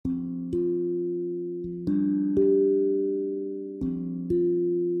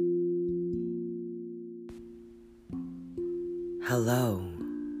Hello,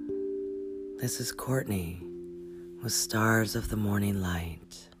 this is Courtney with Stars of the Morning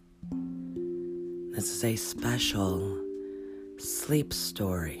Light. This is a special sleep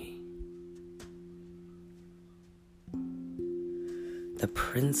story. The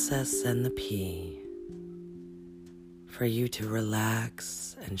Princess and the Pea, for you to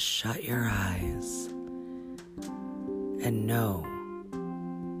relax and shut your eyes and know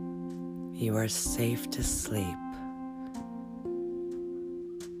you are safe to sleep.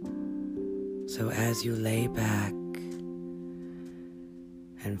 So as you lay back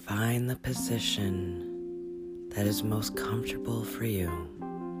and find the position that is most comfortable for you,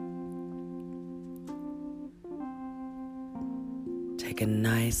 take a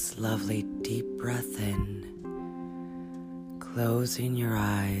nice, lovely, deep breath in, closing your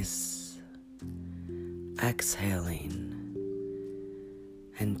eyes, exhaling,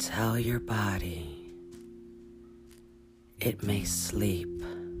 and tell your body it may sleep.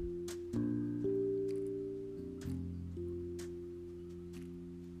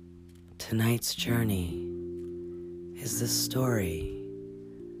 Tonight's journey is the story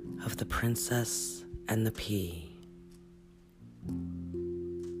of the Princess and the Pea.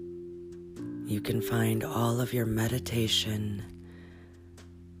 You can find all of your meditation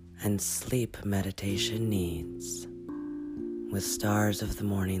and sleep meditation needs with Stars of the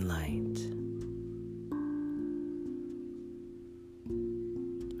Morning Light.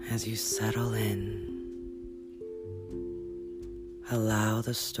 As you settle in, allow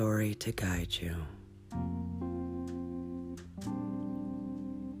the story to guide you.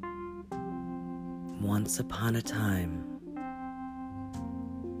 Once upon a time,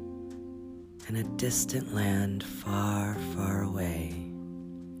 in a distant land far, far away,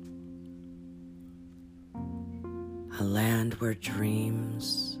 a land where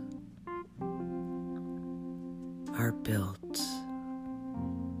dreams are built,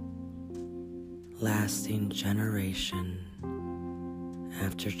 lasting generation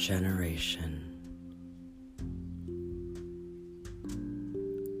after generation.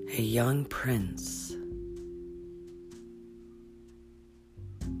 A young prince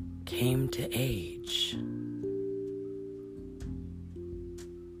came to age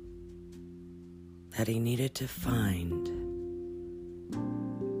that he needed to find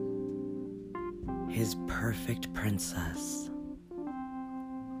his perfect princess.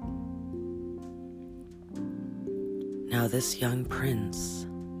 Now this young prince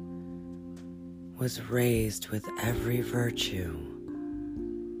was raised with every virtue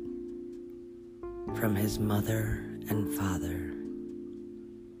from his mother and father,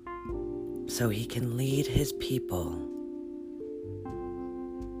 so he can lead his people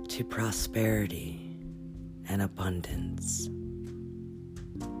to prosperity and abundance.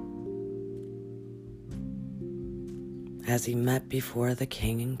 As he met before the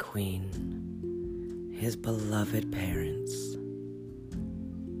king and queen, his beloved parents,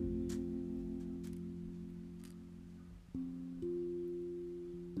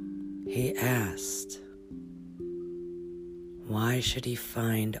 he asked, why should he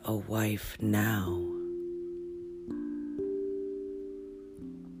find a wife now?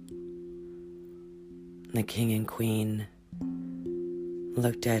 The king and queen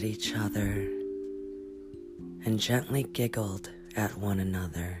looked at each other and gently giggled at one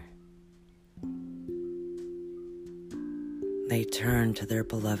another. They turned to their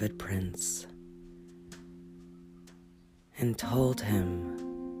beloved prince and told him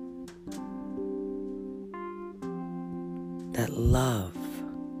that love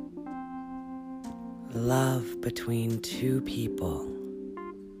between two people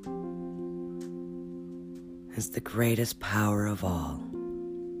is the greatest power of all.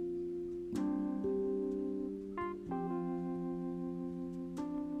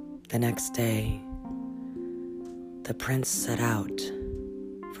 The next day, the prince set out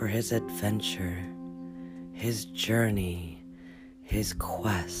for his adventure, his journey, his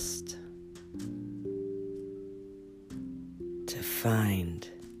quest to find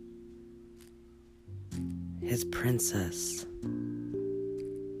his princess.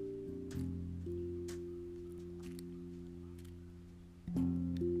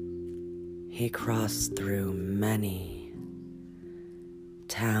 He crossed through many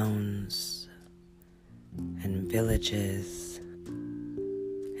towns and villages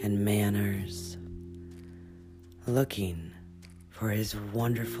and manors, looking for his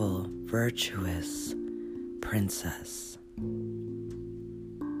wonderful, virtuous princess.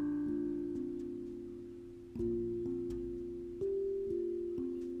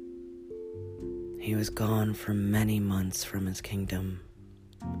 He was gone for many months from his kingdom,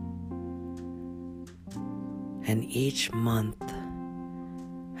 and each month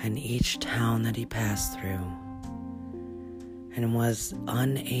and each town that he passed through, and was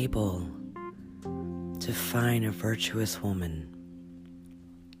unable to find a virtuous woman,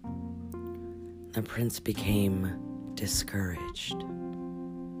 the prince became discouraged.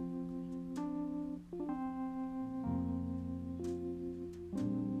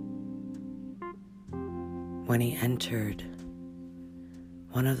 When he entered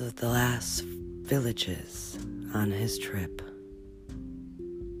one of the last villages on his trip,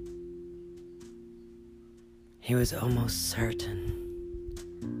 he was almost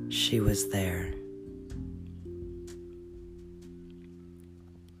certain she was there.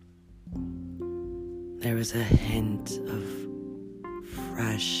 There was a hint of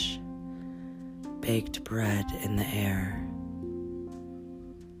fresh baked bread in the air,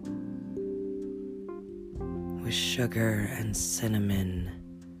 with sugar and cinnamon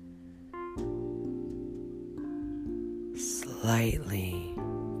slightly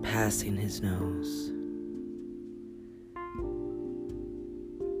passing his nose.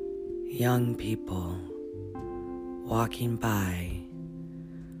 Young people walking by,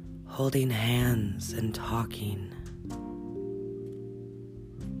 holding hands and talking.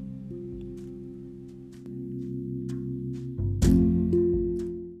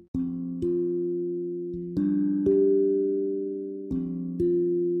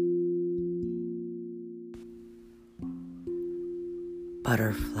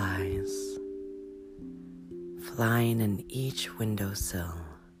 Butterflies flying in each windowsill,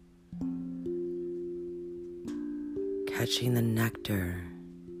 catching the nectar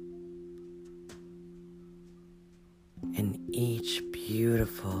in each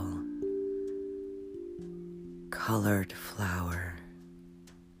beautiful colored flower.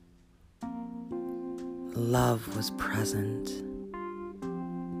 Love was present.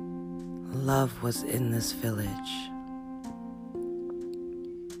 Love was in this village.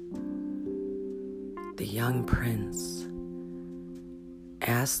 The young prince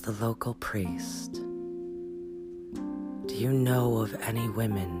asked the local priest, "Do you know of any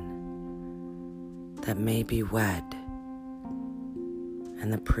women that may be wed?"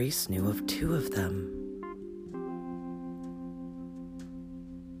 And the priest knew of 2 of them.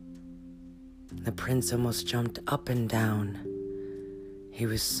 The prince almost jumped up and down. He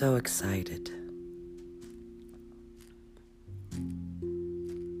was so excited.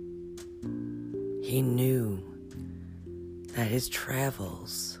 He knew that his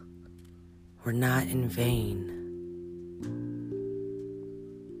travels were not in vain.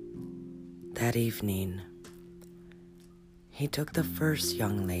 That evening, he took the first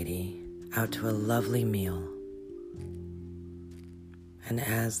young lady out to a lovely meal. And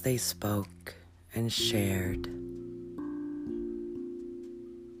as they spoke and shared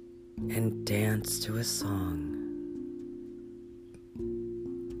and danced to a song,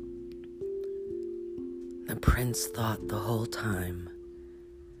 the prince thought the whole time,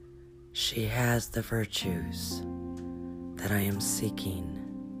 "She has the virtues that I am seeking."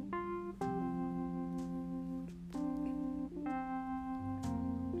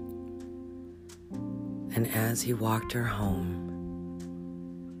 And as he walked her home,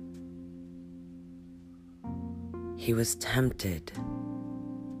 he was tempted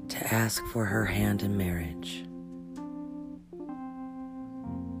to ask for her hand in marriage.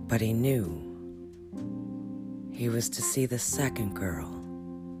 But he knew he was to see the second girl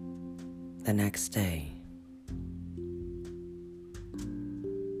the next day.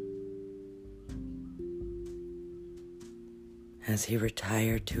 As he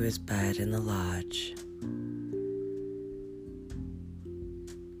retired to his bed in the lodge,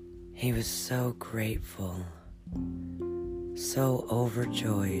 he was so grateful, so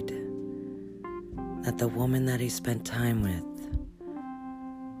overjoyed that the woman that he spent time with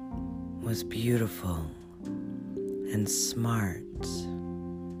was beautiful and smart,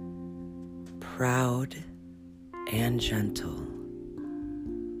 proud and gentle.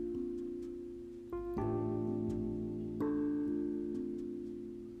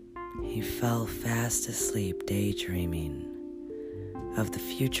 He fell fast asleep daydreaming of the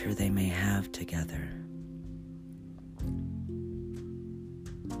future they may have together.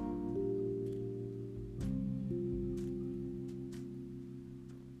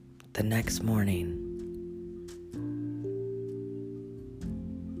 The next morning,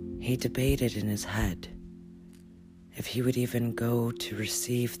 he debated in his head if he would even go to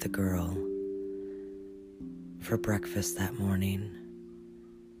receive the girl for breakfast that morning.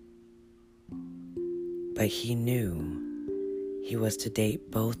 But he knew he was to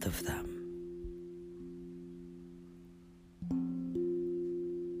date both of them.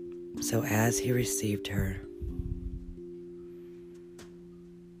 So as he received her,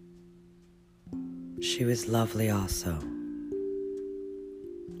 She was lovely also,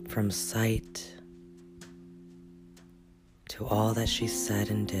 from sight to all that she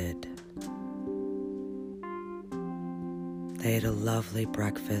said and did. They had a lovely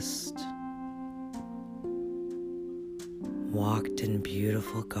breakfast, walked in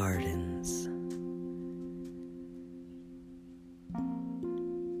beautiful gardens.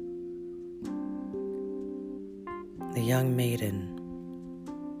 The young maiden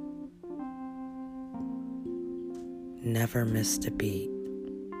never missed a beat.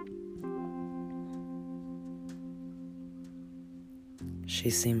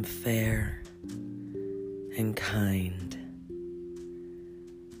 She seemed fair and kind,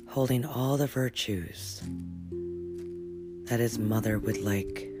 holding all the virtues that his mother would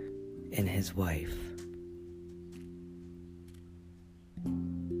like in his wife.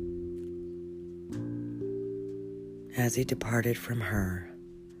 As he departed from her,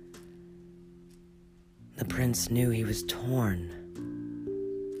 the prince knew he was torn.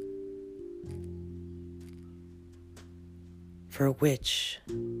 For which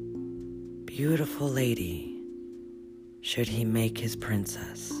beautiful lady should he make his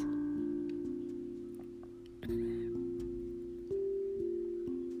princess?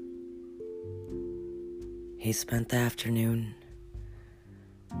 He spent the afternoon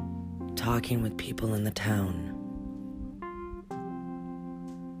talking with people in the town.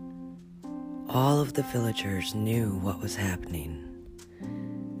 All of the villagers knew what was happening,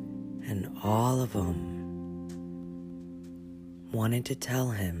 and all of them wanted to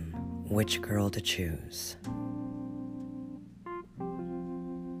tell him which girl to choose.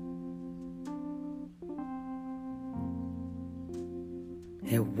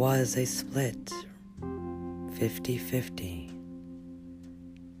 It was a split, 50-50.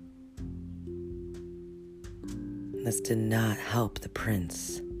 This did not help the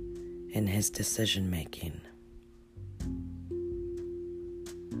prince in his decision-making.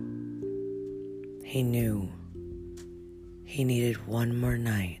 He knew he needed one more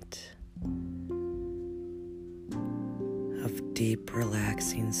night of deep,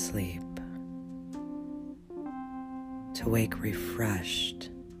 relaxing sleep to wake refreshed,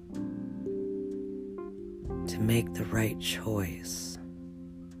 to make the right choice.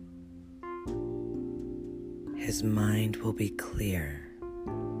 His mind will be clear.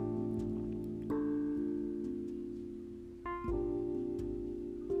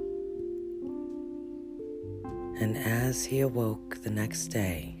 And as he awoke the next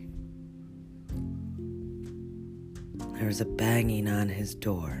day, there was a banging on his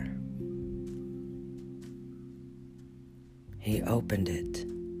door. He opened it,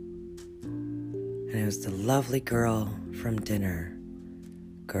 and it was the lovely girl from dinner,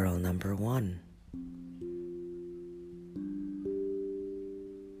 girl number 1,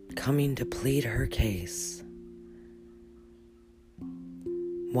 coming to plead her case,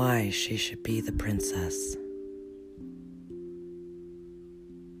 why she should be the princess.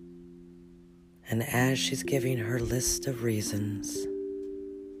 And as she's giving her list of reasons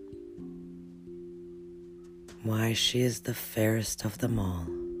why she is the fairest of them all,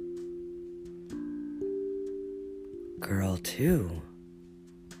 girl 2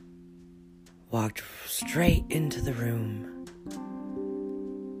 walked straight into the room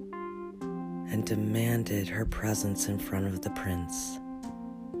and demanded her presence in front of the prince.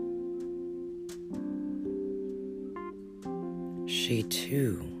 She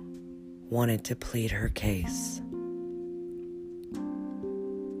too wanted to plead her case.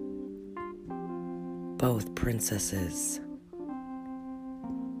 Both princesses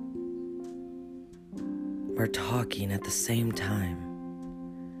were talking at the same time.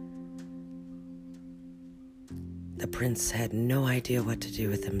 The prince had no idea what to do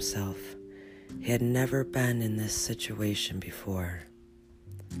with himself. He had never been in this situation before.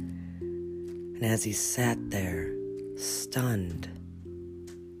 And as he sat there, stunned,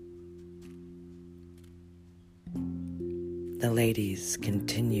 the ladies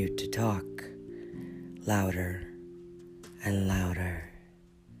continued to talk louder and louder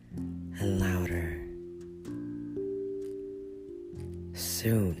and louder.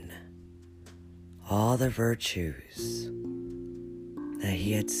 Soon, all the virtues that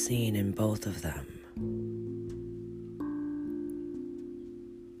he had seen in both of them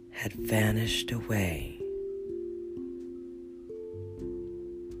had vanished away,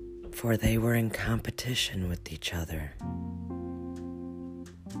 for they were in competition with each other,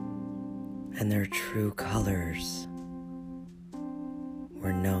 and their true colors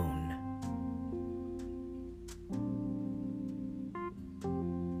were known.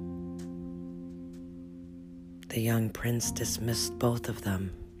 The young prince dismissed both of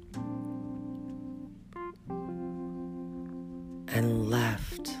them and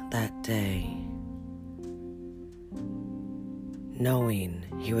left that day, knowing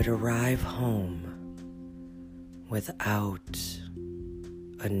he would arrive home without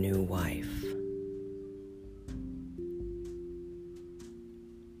a new wife.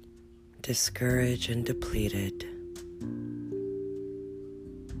 Discouraged and depleted,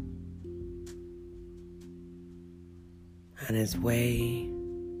 on his way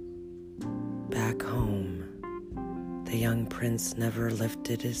back home, the young prince never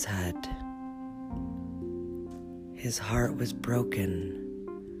lifted his head. His heart was broken,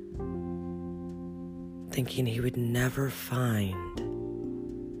 thinking he would never find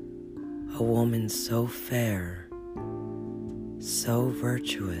a woman so fair, so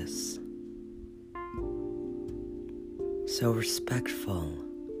virtuous, so respectful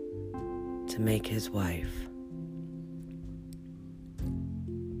to make his wife.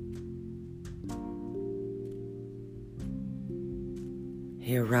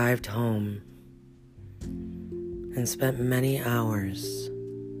 He arrived home and spent many hours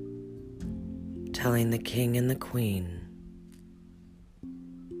telling the king and the queen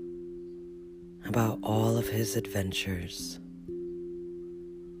about all of his adventures,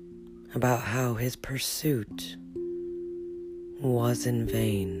 about how his pursuit was in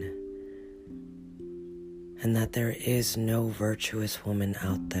vain, and that there is no virtuous woman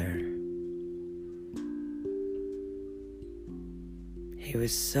out there. He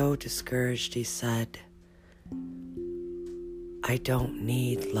was so discouraged, he said, "I don't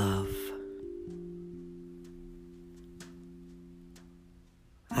need love.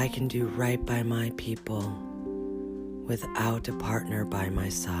 I can do right by my people without a partner by my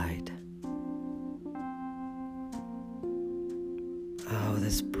side." Oh,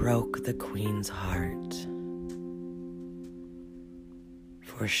 this broke the queen's heart,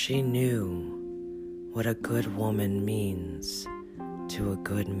 for she knew what a good woman means to a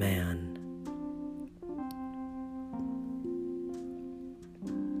good man.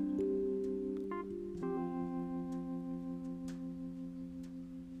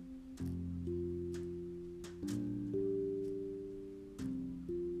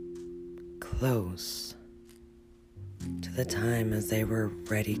 Close to the time as they were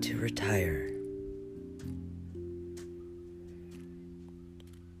ready to retire,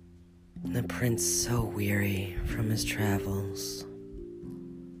 the prince, so weary from his travels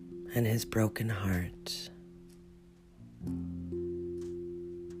and his broken heart,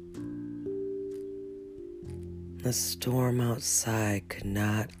 the storm outside could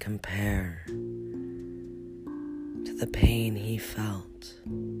not compare to the pain he felt.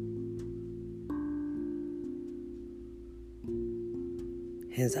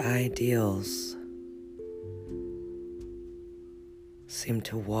 His ideals seemed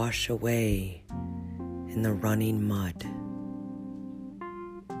to wash away in the running mud.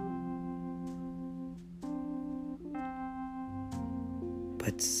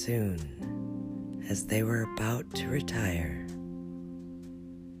 But soon, as they were about to retire,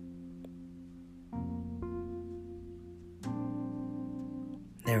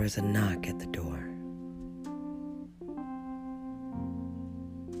 there was a knock at the door.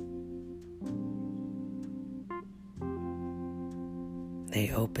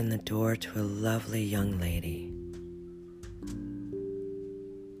 They opened the door to a lovely young lady.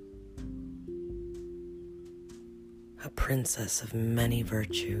 A princess of many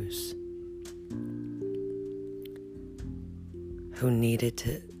virtues, who needed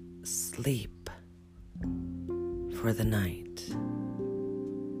to sleep for the night.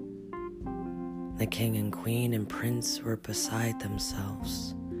 The king and queen and prince were beside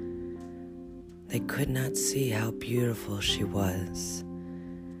themselves. They could not see how beautiful she was,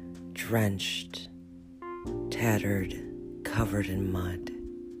 drenched, tattered, covered in mud.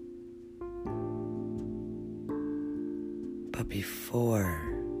 But before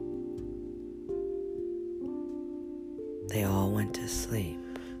they all went to sleep,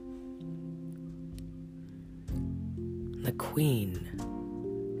 the queen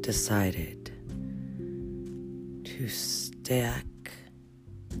decided to stack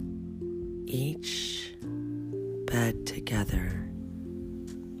each bed together.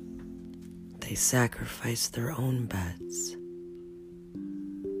 They sacrificed their own beds,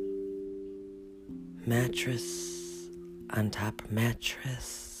 mattress on top of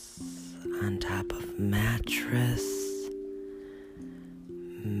mattress, on top of mattress,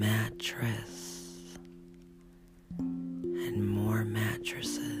 mattress, and more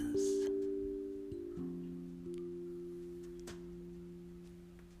mattresses.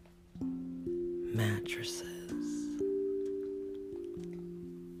 Mattresses.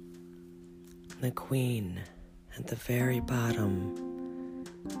 The queen at the very bottom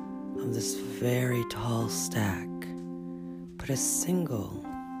of this very tall stack, put a single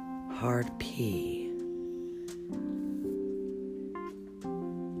hard pea.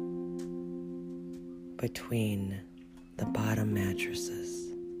 Between the bottom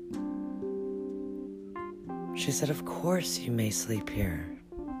mattresses. She said, "Of course you may sleep here,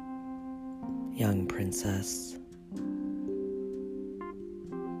 young princess.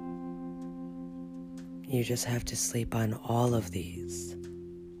 You just have to sleep on all of these."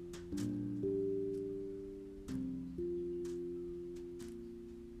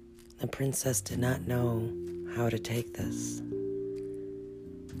 The princess did not know how to take this.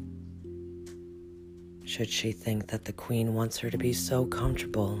 Should she think that the queen wants her to be so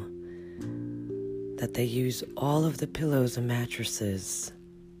comfortable that they use all of the pillows and mattresses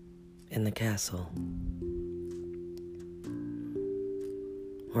in the castle?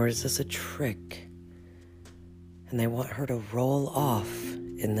 Or is this a trick and they want her to roll off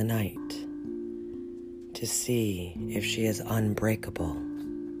in the night to see if she is unbreakable?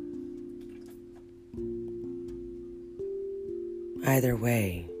 Either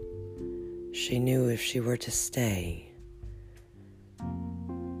way, she knew if she were to stay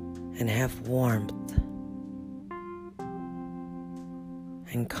and have warmth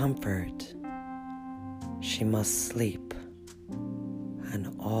and comfort, she must sleep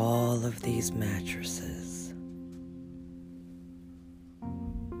on all of these mattresses.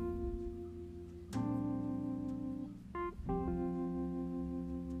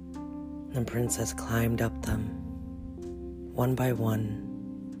 The princess climbed up them one by one,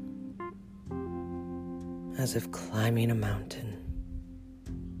 as if climbing a mountain.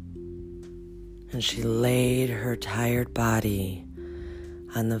 And she laid her tired body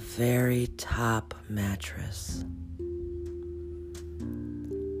on the very top mattress,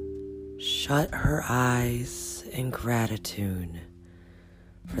 shut her eyes in gratitude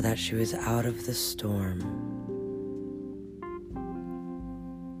for that she was out of the storm,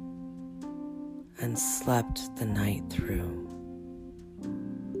 and slept the night through.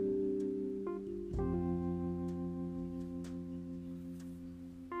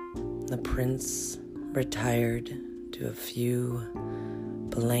 The prince retired to a few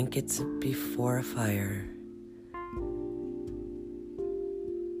blankets before a fire.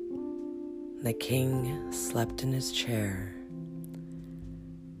 The king slept in his chair,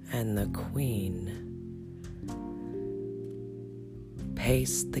 and the queen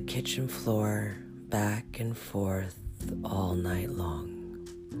paced the kitchen floor back and forth all night long.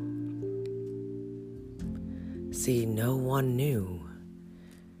 See, no one knew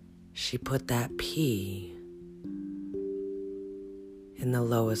she put that pea in the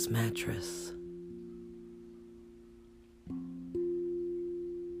lowest mattress.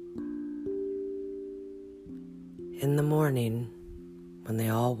 In the morning, when they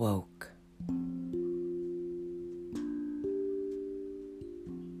all woke,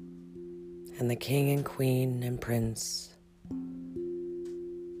 and the king and queen and prince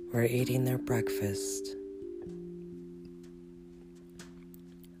were eating their breakfast,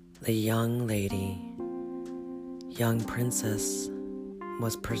 the young lady, young princess,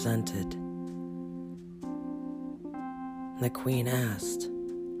 was presented. The queen asked,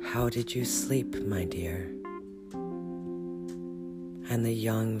 "How did you sleep, my dear?" And the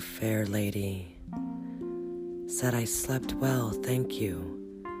young fair lady said, "I slept well, thank you.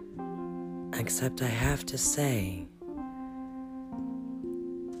 Except I have to say,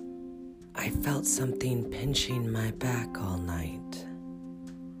 I felt something pinching my back all night.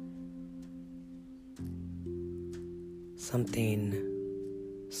 Something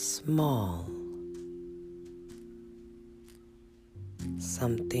small.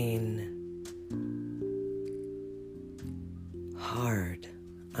 Something hard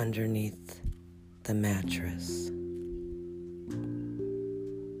underneath the mattress."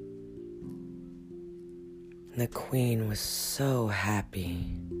 The queen was so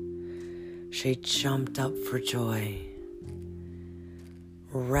happy. She jumped up for joy,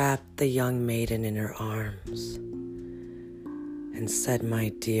 wrapped the young maiden in her arms, and said, "My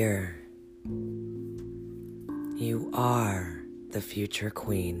dear, you are the future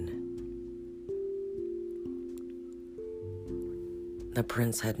queen." The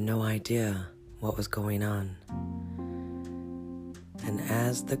prince had no idea what was going on, and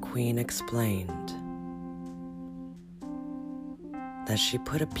as the queen explained that she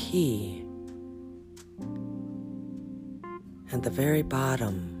put a pea at the very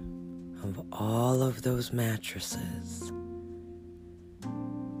bottom of all of those mattresses,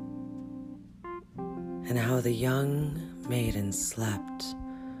 and how the young maiden slept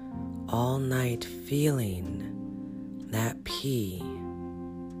all night feeling that P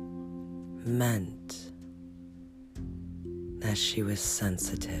meant that she was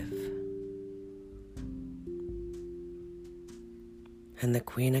sensitive. And the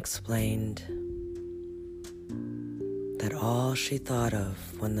queen explained that all she thought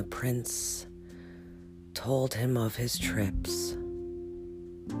of when the prince told him of his trips,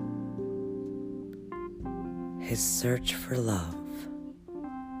 his search for love,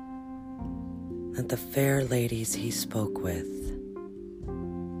 that the fair ladies he spoke with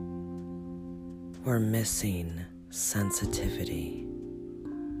were missing sensitivity,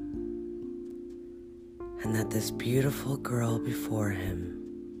 and that this beautiful girl before him,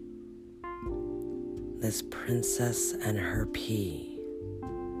 this princess and her P,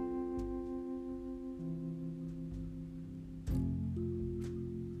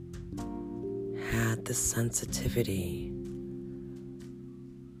 had the sensitivity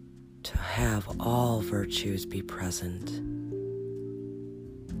to have all virtues be present,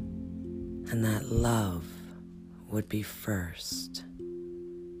 and that love would be first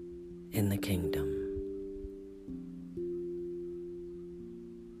in the kingdom.